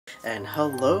And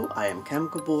hello, I am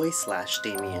Chemical Boy /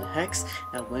 Damien Hex,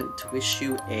 and I want to wish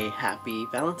you a happy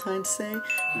Valentine's Day.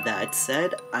 That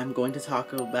said, I'm going to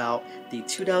talk about the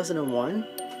 2001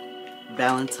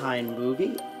 Valentine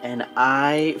movie, and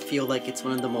I feel like it's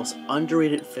one of the most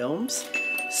underrated films.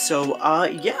 So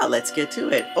yeah, let's get to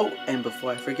it. Oh, and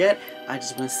before I forget, I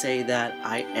just want to say that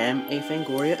I am a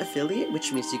Fangoria affiliate,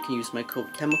 which means you can use my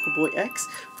code CHEMICALBOYX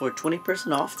for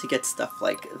 20% off to get stuff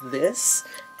like this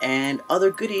and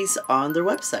other goodies on their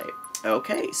website.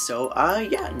 Okay, so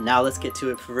yeah, now let's get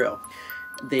to it for real.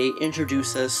 They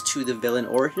introduce us to the villain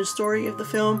origin story of the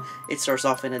film. It starts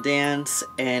off in a dance,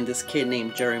 and this kid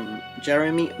named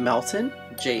Jeremy Melton,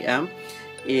 JM,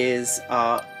 is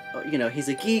you know, he's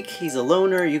a geek, he's a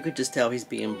loner, you could just tell he's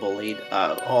being bullied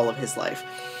all of his life.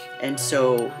 And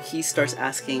so he starts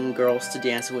asking girls to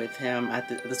dance with him at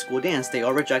the school dance. They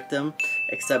all reject him,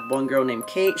 except one girl named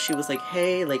Kate. She was like,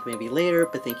 hey, like maybe later,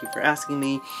 but thank you for asking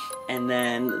me. And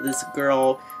then this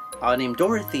girl named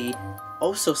Dorothy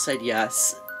also said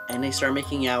yes, and they start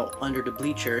making out under the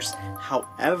bleachers.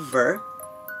 However,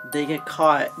 they get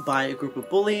caught by a group of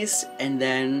bullies, and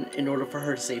then in order for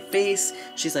her to save face,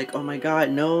 she's like, oh my god,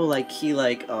 no, like he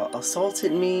like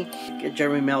assaulted me.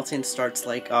 Jeremy Melton starts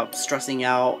like stressing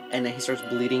out, and then he starts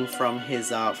bleeding from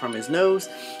his nose,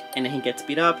 and then he gets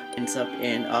beat up, ends up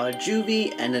in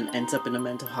juvie, and then ends up in a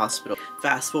mental hospital.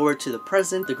 Fast forward to the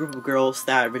present, the group of girls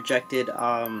that rejected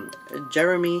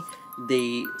Jeremy,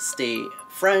 they stay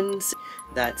friends.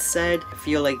 That said, I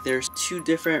feel like there's two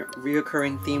different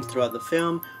reoccurring themes throughout the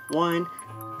film. One,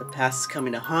 the past is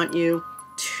coming to haunt you.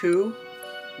 Two,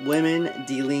 women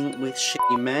dealing with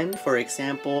shitty men. For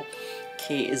example,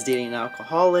 Kate is dating an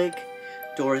alcoholic,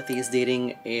 Dorothy is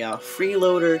dating a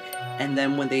freeloader, and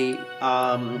then when they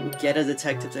get a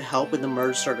detective to help when the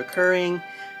murders start occurring,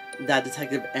 that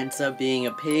detective ends up being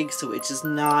a pig, so it's just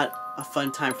not a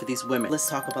fun time for these women. Let's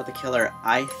talk about the killer.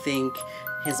 I think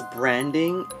his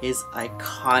branding is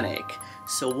iconic.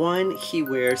 So one, he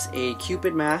wears a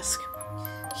Cupid mask.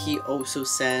 He also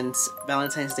sends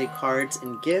Valentine's Day cards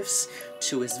and gifts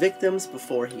to his victims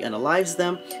before he unalives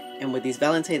them. And with these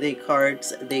Valentine's Day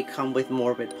cards, they come with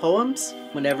morbid poems.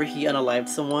 Whenever he unalives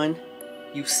someone,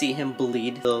 you see him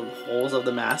bleed the holes of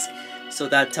the mask. So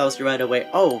that tells you right away,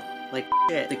 oh, like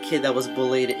shit, the kid that was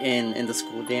bullied in the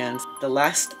school dance. The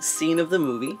last scene of the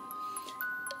movie,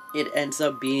 it ends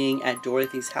up being at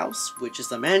Dorothy's house, which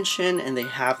is a mansion, and they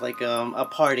have like a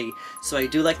party. So I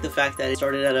do like the fact that it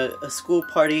started at a school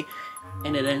party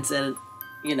and it ends at,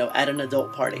 you know, at an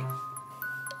adult party.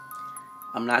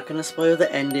 I'm not gonna spoil the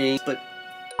ending, but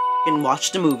you can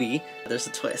watch the movie. There's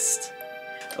a twist.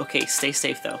 Okay, stay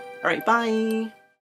safe though. Alright, bye!